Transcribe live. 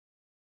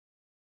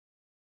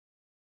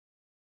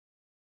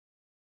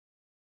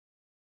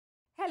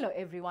Hello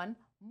everyone,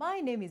 my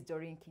name is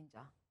Doreen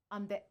Kinja.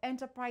 I'm the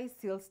Enterprise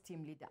Sales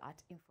Team Leader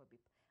at Infobip.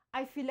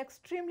 I feel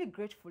extremely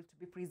grateful to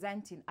be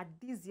presenting at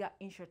this year's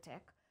InsurTech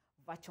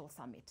Virtual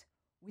Summit.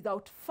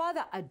 Without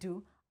further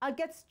ado, I'll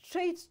get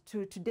straight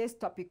to today's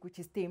topic, which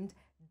is themed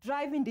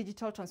Driving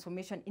Digital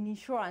Transformation in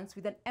Insurance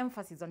with an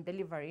emphasis on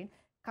delivering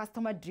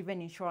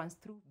customer-driven insurance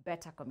through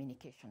better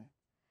communication.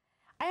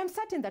 I am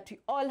certain that we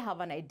all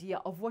have an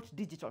idea of what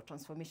digital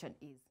transformation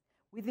is.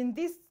 Within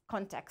this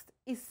context,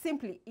 it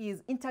simply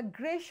is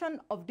integration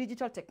of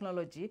digital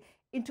technology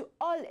into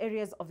all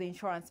areas of the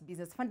insurance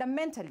business,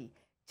 fundamentally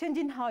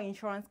changing how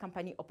insurance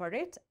companies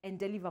operate and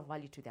deliver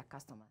value to their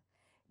customers.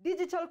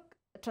 Digital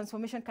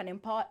transformation can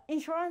empower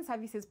insurance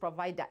services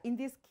provider in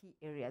these key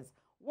areas.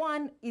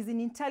 One is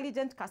in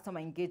intelligent customer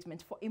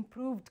engagement for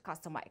improved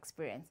customer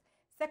experience.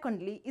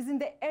 Secondly is in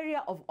the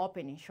area of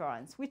open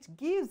insurance, which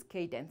gives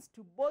cadence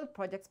to bold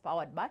projects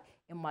powered by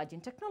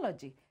emerging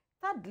technology.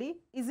 Thirdly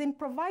is in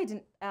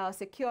providing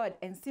secured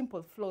and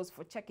simple flows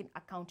for checking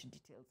account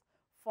details.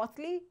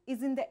 Fourthly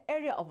is in the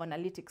area of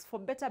analytics for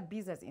better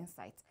business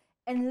insights.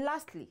 And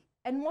lastly,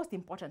 and most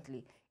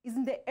importantly, is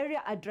in the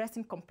area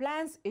addressing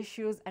compliance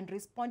issues and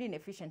responding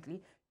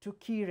efficiently to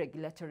key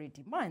regulatory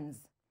demands.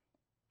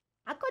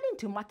 According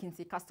to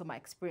McKinsey Customer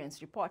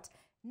Experience Report,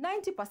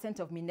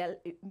 90% of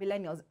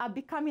millennials are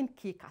becoming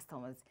key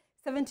customers.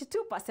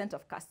 72%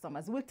 of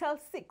customers will tell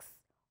 6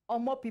 or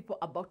more people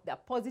about their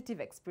positive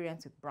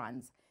experience with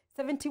brands.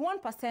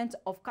 71%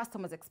 of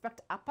customers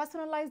expect a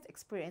personalized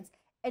experience,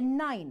 and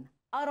 9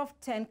 out of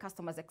 10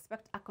 customers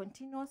expect a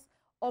continuous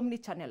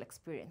omni-channel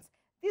experience.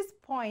 These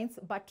points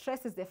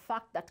buttresses the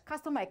fact that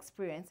customer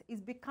experience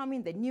is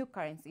becoming the new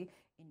currency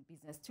in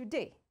business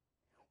today.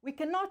 We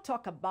cannot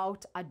talk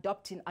about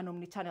adopting an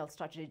omni-channel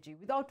strategy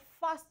without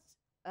first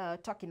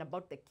talking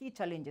about the key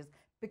challenges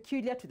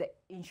peculiar to the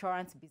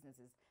insurance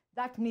businesses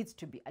that needs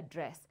to be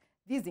addressed.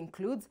 This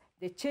includes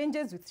the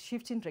changes with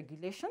shifting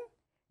regulation,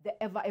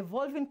 the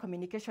ever-evolving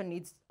communication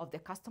needs of the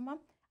customer,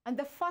 and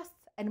the fast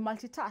and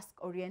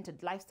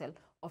multitask-oriented lifestyle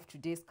of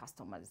today's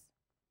customers.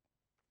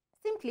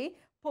 Simply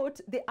put,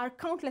 there are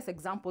countless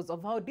examples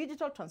of how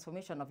digital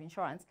transformation of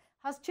insurance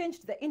has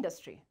changed the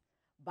industry.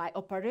 By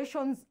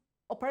operations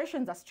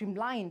are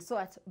streamlined so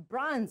that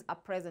brands are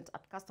present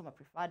at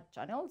customer-preferred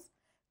channels,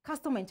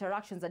 customer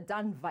interactions are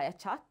done via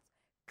chat,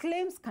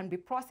 claims can be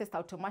processed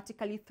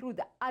automatically through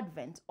the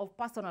advent of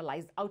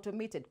personalized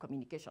automated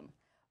communication.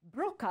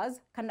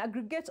 Brokers can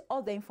aggregate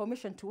all the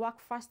information to work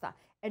faster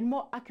and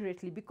more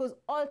accurately because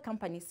all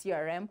company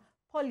CRM,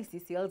 policy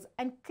sales,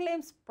 and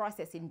claims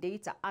processing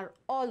data are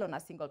all on a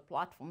single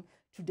platform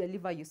to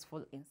deliver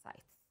useful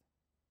insights.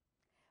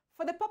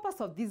 For the purpose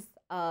of this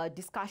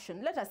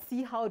discussion, let us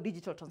see how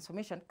digital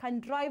transformation can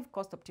drive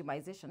cost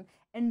optimization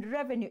and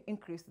revenue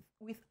increase,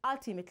 which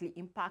ultimately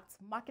impacts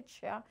market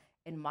share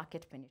and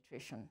market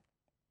penetration.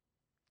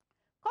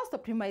 Cost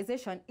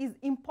optimization is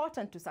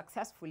important to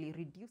successfully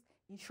reduce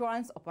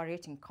insurance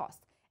operating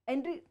costs,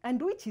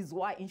 and which is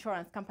why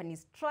insurance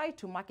companies try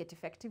to market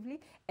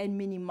effectively and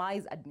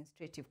minimize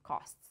administrative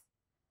costs.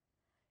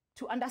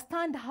 To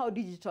understand how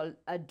digital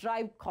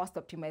drive cost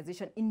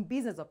optimization in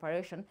business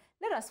operation,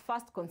 let us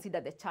first consider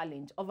the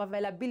challenge of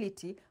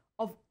availability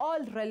of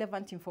all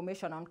relevant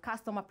information on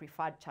customer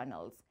preferred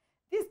channels.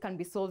 This can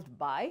be solved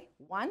by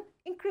 1.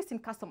 Increasing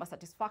customer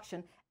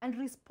satisfaction and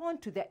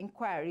respond to their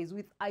inquiries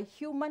with a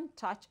human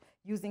touch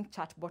using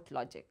chatbot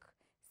logic.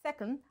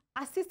 2.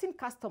 Assisting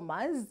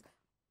customers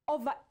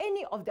over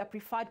any of their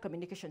preferred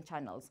communication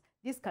channels.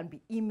 This can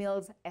be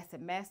emails,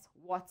 SMS,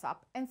 WhatsApp,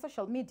 and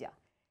social media.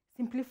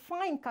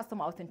 Simplifying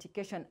customer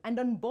authentication and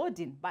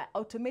onboarding by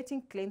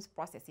automating claims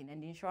processing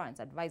and insurance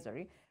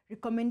advisory,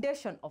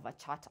 recommendation over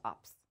chat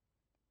apps.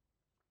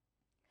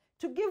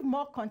 To give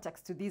more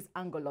context to this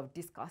angle of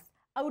discourse,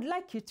 I would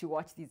like you to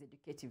watch this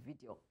educative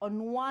video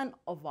on one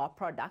of our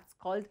products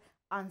called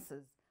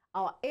Answers,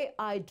 our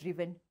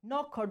AI-driven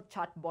no-code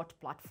chatbot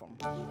platform.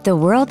 The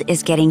world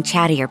is getting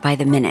chattier by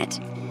the minute.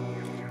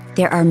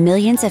 There are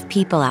millions of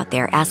people out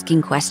there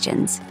asking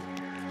questions.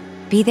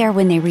 Be there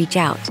when they reach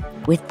out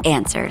with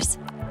Answers,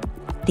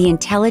 the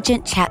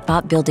intelligent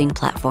chatbot building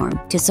platform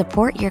to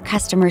support your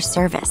customer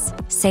service,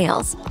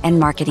 sales, and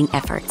marketing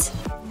efforts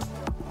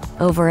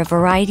over a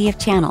variety of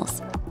channels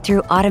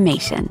through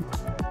automation.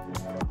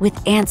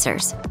 With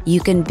Answers,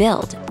 you can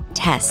build,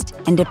 test,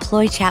 and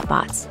deploy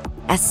chatbots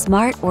as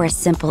smart or as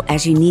simple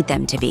as you need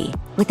them to be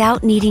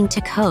without needing to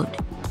code.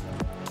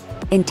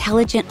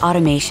 Intelligent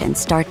automation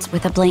starts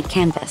with a blank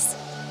canvas.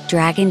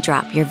 Drag and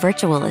drop your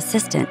virtual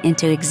assistant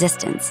into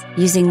existence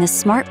using the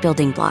smart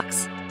building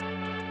blocks.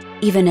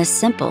 Even a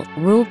simple,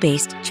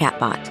 rule-based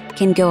chatbot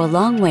can go a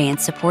long way in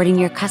supporting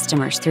your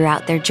customers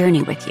throughout their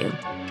journey with you.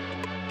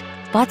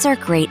 Bots are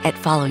great at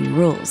following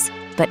rules,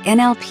 but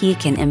NLP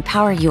can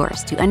empower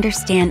yours to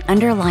understand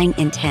underlying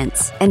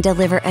intents and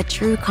deliver a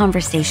true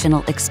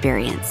conversational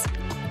experience.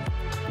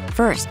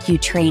 First, you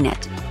train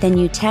it, then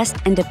you test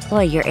and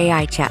deploy your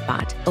AI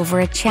chatbot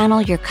over a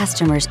channel your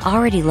customers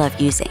already love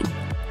using.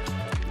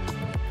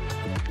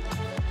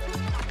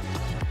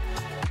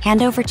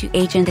 handover to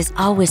agent is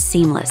always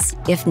seamless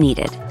if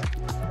needed.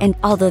 And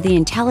although the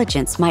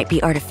intelligence might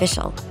be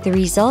artificial, the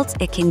results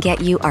it can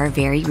get you are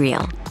very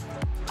real.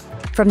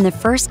 From the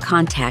first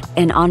contact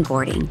and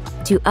onboarding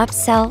to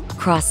upsell,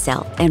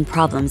 cross-sell, and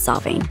problem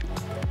solving.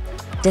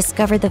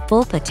 Discover the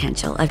full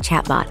potential of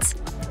chatbots.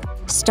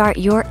 Start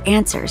your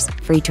Answers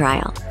free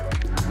trial.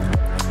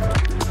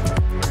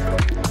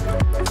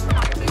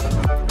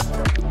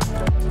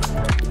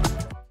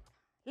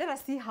 Let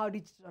us see how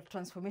digital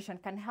transformation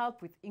can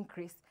help with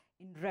increase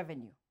in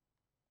revenue.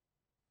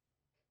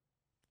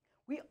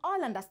 We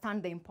all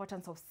understand the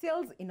importance of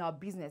sales in our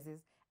businesses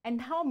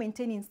and how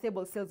maintaining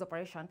stable sales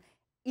operation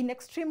in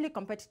extremely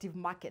competitive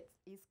markets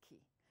is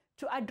key.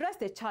 To address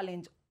the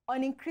challenge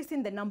on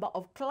increasing the number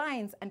of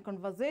clients and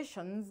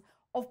conversations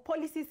of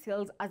policy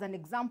sales as an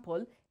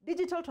example,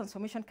 digital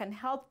transformation can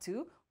help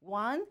to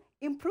 1.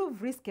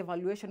 Improve risk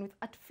evaluation with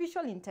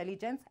artificial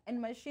intelligence and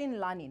machine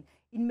learning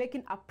in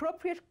making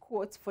appropriate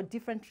quotes for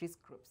different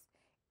risk groups.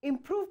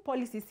 Improve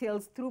policy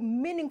sales through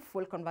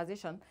meaningful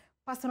conversation,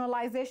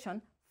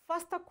 personalization,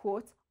 faster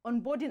quotes,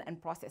 onboarding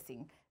and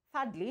processing.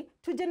 Thirdly,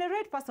 to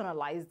generate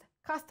personalized,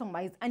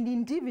 customized, and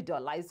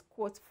individualized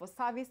quotes for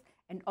service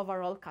and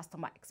overall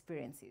customer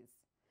experiences.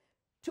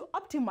 To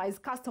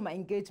optimize customer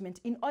engagement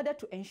in order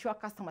to ensure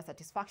customer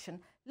satisfaction,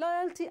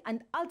 loyalty,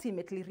 and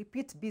ultimately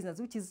repeat business,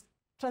 which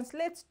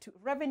translates to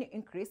revenue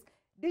increase,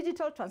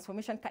 digital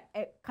transformation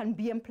can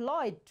be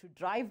employed to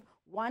drive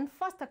 1.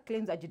 Faster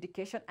claims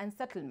adjudication and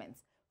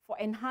settlements for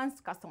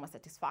enhanced customer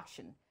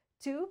satisfaction.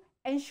 2.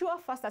 Ensure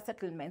faster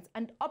settlements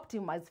and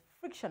optimize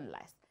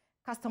frictionless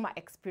customer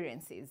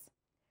experiences.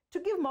 To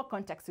give more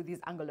context to this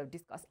angle of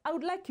discourse, I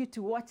would like you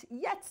to watch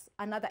yet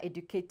another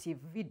educative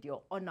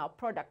video on our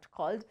product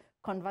called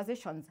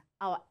Conversations,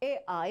 our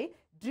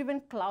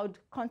AI-driven cloud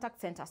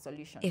contact center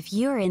solution. If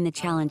you're in the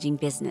challenging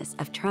business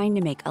of trying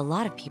to make a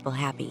lot of people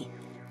happy,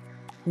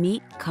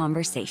 meet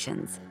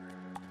Conversations,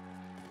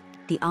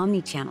 the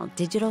omni-channel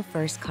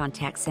digital-first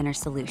contact center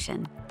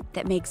solution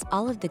that makes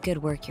all of the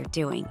good work you're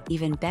doing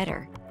even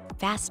better,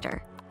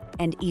 faster,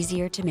 and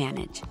easier to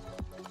manage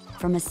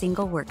from a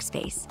single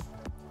workspace.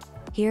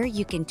 Here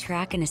you can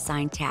track and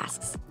assign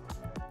tasks,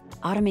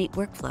 automate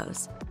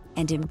workflows,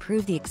 and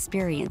improve the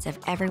experience of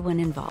everyone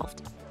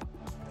involved.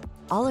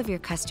 All of your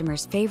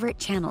customers' favorite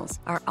channels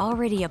are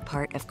already a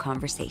part of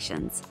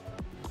Conversations,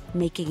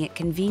 making it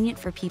convenient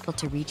for people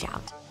to reach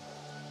out.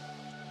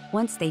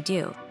 Once they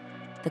do,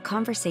 the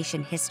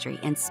conversation history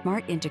and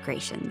smart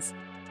integrations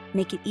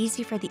make it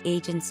easy for the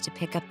agents to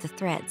pick up the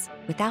threads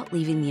without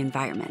leaving the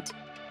environment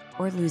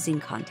or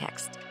losing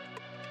context.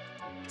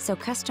 So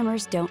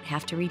customers don't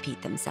have to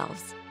repeat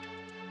themselves.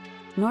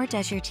 Nor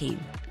does your team.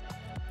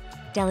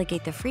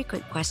 Delegate the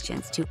frequent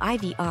questions to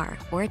IVR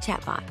or a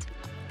chatbot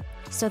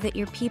so that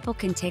your people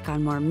can take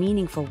on more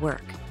meaningful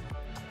work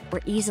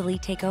or easily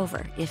take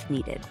over if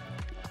needed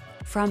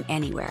from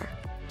anywhere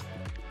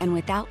and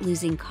without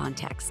losing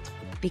context,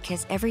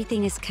 because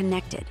everything is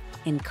connected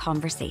in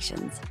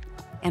Conversations.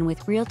 And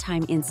with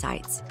real-time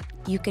insights,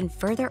 you can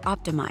further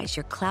optimize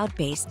your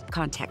cloud-based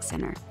contact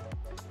center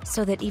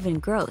so that even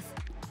growth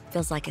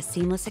feels like a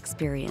seamless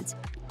experience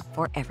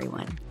for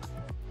everyone.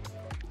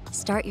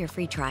 Start your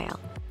free trial.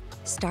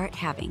 Start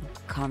having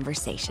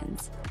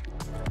Conversations.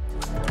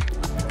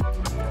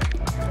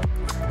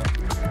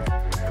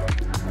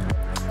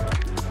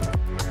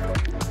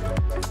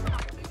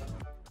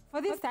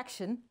 For this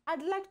section,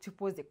 I'd like to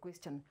pose a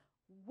question.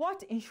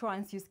 What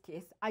insurance use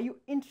case are you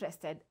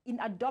interested in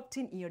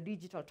adopting in your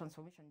digital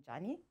transformation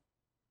journey?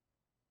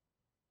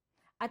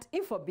 At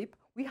Infobip,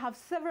 we have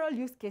several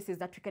use cases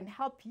that we can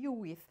help you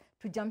with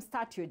to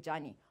jumpstart your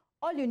journey.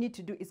 All you need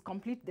to do is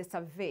complete the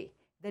survey.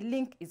 The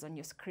link is on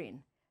your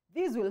screen.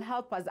 These will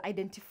help us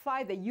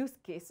identify the use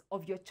case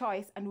of your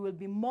choice, and we'll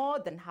be more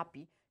than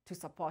happy to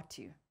support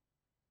you.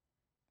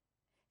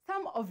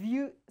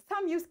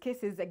 Some use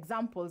cases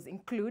examples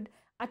include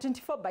a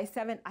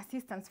 24/7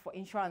 assistance for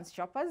insurance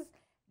shoppers.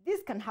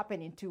 This can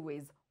happen in 2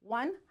 ways.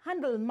 1,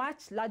 handle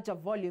much larger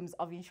volumes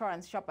of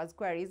insurance shoppers'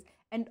 queries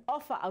and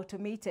offer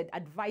automated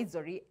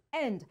advisory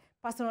and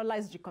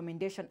personalized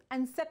recommendation.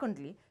 And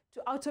secondly,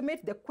 to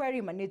automate the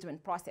query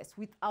management process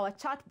with our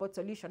chatbot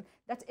solution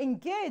that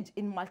engage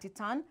in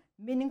multi-turn,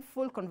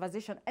 meaningful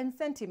conversation and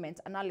sentiment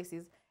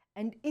analysis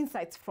and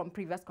insights from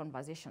previous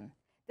conversation.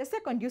 The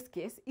second use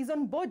case is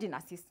onboarding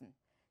assistance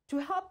to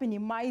help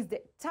minimize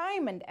the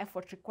time and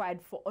effort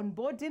required for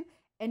onboarding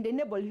and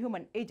enable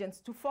human agents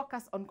to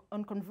focus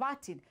on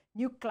converting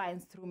new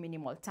clients through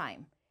minimal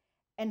time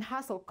and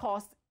hassle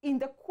costs in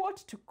the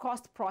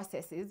quote-to-cost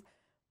processes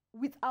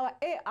with our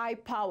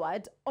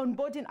AI-powered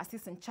onboarding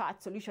assistant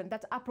chat solution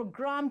that are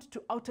programmed to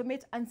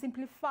automate and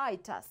simplify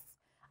tasks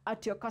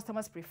at your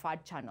customers'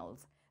 preferred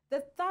channels.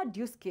 The third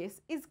use case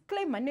is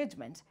claim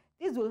management.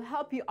 This will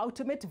help you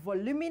automate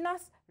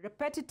voluminous,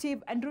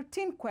 repetitive, and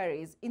routine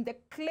queries in the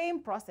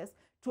claim process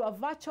to a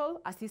virtual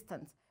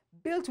assistant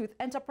built with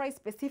enterprise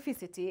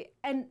specificity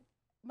and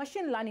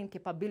machine learning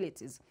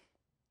capabilities.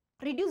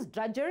 Reduce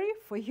drudgery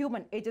for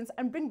human agents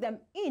and bring them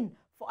in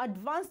for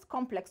advanced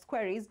complex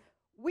queries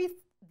with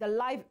the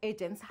live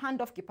agents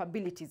handoff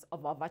capabilities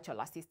of our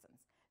virtual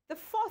assistants. The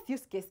fourth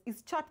use case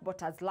is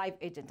chatbot as live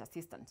agent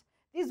assistant.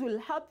 This will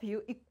help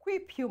you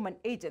equip human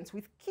agents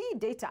with key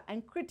data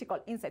and critical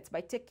insights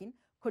by taking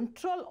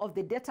control of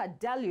the data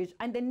deluge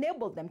and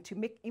enable them to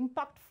make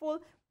impactful,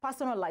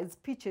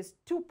 personalized pitches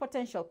to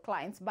potential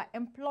clients by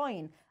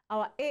employing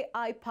our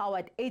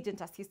AI-powered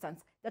agent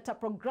assistants that are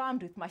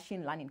programmed with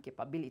machine learning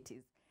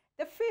capabilities.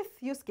 The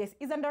fifth use case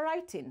is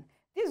underwriting.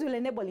 This will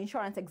enable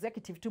insurance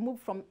executives to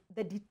move from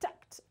the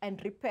detect and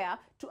repair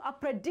to a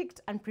predict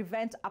and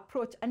prevent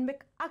approach and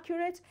make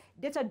accurate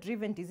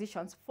data-driven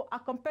decisions for a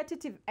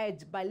competitive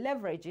edge by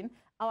leveraging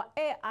our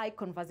AI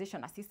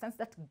conversation assistants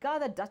that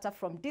gather data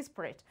from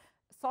disparate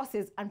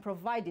sources and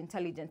provide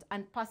intelligent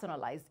and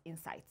personalized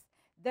insights.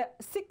 The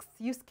sixth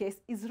use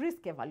case is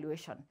risk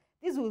evaluation.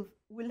 This will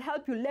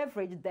help you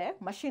leverage the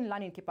machine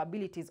learning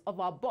capabilities of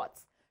our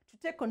bots to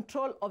take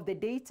control of the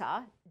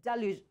data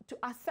deluge to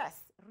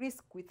assess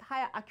risk with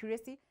higher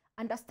accuracy,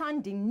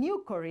 understanding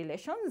new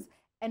correlations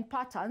and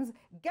patterns,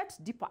 get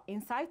deeper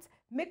insights,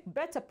 make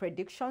better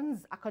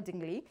predictions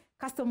accordingly,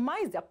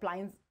 customize their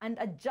plans, and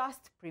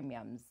adjust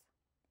premiums.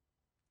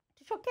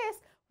 To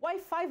showcase why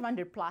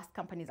 500 plus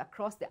companies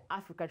across the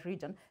Africa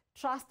region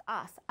trust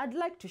us, I'd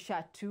like to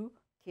share two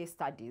case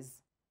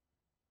studies.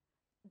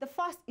 The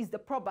first is the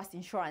Probus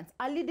Insurance,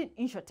 a leading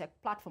insurtech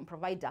platform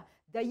provider.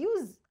 Their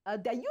use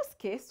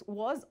case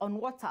was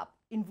on WhatsApp,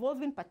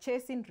 involving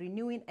purchasing,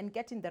 renewing, and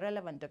getting the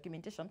relevant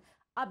documentation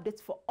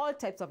updates for all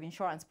types of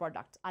insurance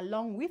products,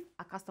 along with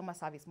a customer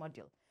service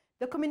module.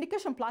 The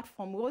communication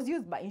platform was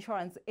used by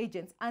insurance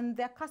agents and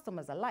their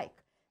customers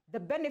alike. The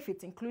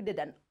benefits included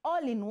an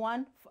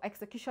all-in-one for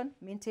execution,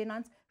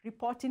 maintenance,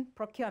 reporting,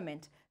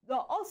 procurement. They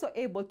are also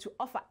able to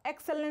offer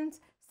excellent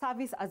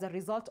service as a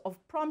result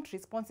of prompt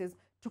responses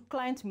to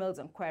client mails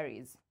and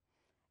queries.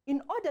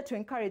 In order to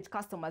encourage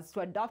customers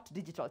to adopt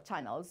digital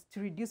channels to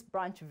reduce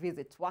branch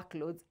visit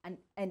workloads and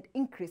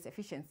increase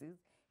efficiencies,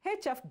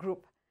 HF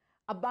Group,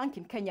 a bank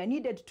in Kenya,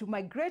 needed to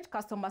migrate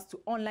customers to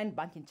online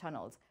banking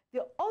channels.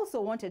 They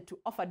also wanted to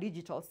offer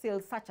digital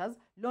sales such as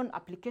loan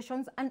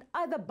applications and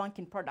other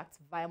banking products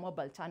via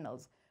mobile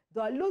channels.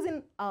 They are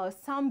losing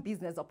some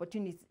business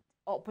opportunities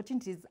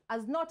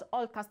as not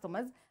all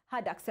customers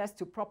had access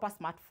to proper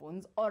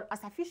smartphones or a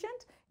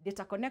sufficient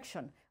data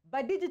connection.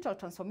 By digital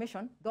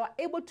transformation, they were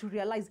able to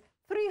realize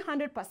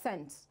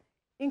 300%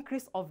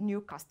 increase of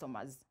new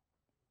customers.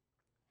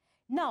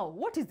 Now,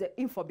 what is the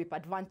Infobip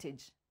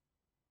advantage?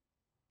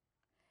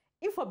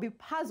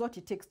 Infobip has what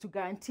it takes to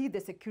guarantee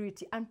the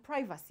security and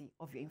privacy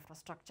of your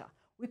infrastructure.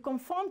 We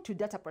conform to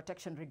data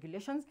protection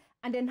regulations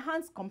and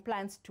enhance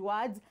compliance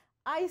towards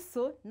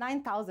ISO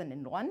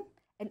 9001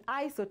 and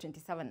ISO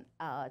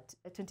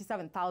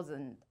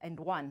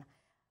 27001.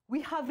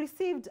 We have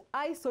received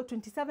ISO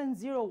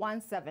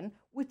 27017,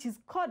 which is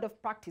Code of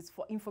Practice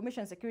for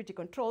Information Security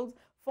Controls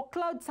for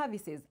Cloud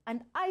Services,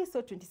 and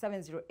ISO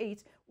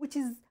 27008, which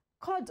is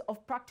Code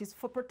of Practice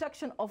for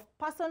Protection of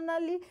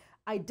Personally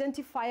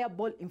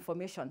Identifiable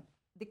Information,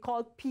 they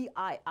call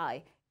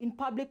PII, in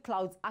public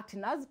clouds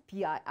acting as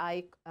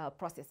PII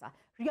processor,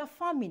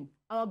 reaffirming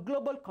our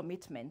global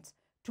commitment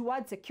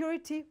towards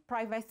security,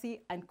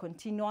 privacy, and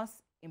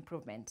continuous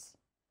improvement.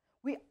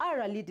 We are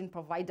a leading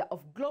provider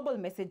of global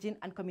messaging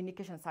and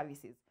communication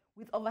services.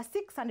 With over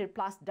 600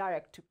 plus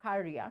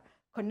direct-to-carrier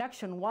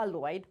connection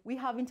worldwide, we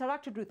have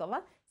interacted with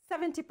over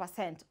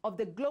 70% of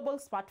the global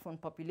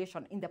smartphone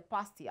population in the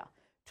past year,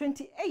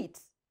 28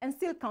 and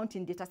still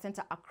counting data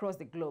center across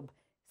the globe,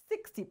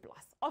 60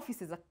 plus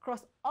offices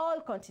across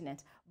all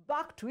continents,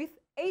 backed with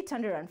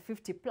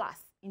 850 plus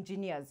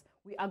engineers.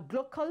 We are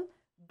global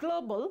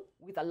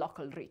with a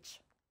local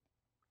reach.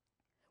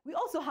 We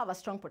also have a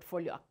strong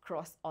portfolio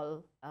across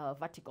all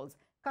verticals.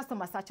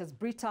 Customers such as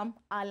Britam,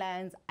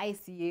 Allianz,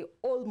 ICA,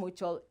 Old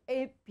Mutual,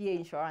 APA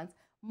Insurance,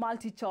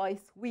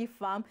 MultiChoice,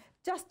 WeFarm,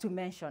 just to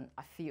mention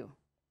a few.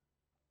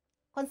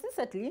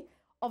 Consistently,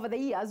 over the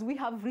years, we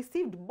have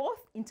received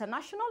both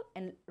international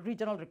and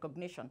regional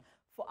recognition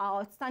for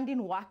our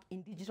outstanding work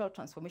in digital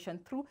transformation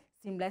through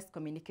seamless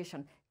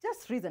communication.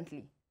 Just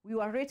recently, we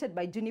were rated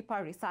by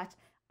Juniper Research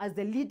as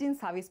the leading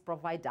service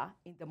provider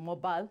in the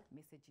mobile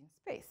messaging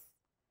space.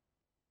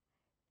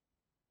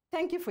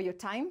 Thank you for your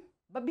time.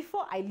 But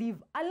before I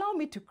leave, allow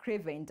me to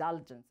crave your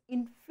indulgence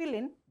in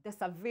filling the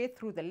survey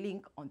through the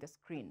link on the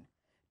screen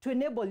to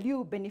enable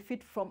you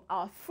benefit from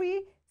our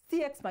free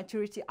CX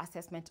maturity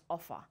assessment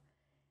offer.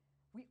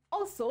 We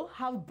also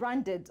have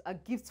branded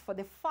gifts for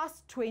the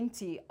first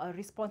 20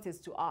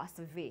 responses to our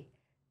survey.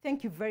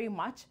 Thank you very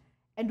much,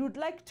 and would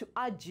like to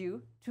urge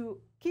you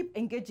to keep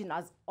engaging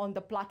us on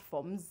the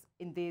platforms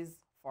in this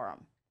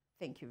forum.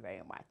 Thank you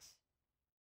very much.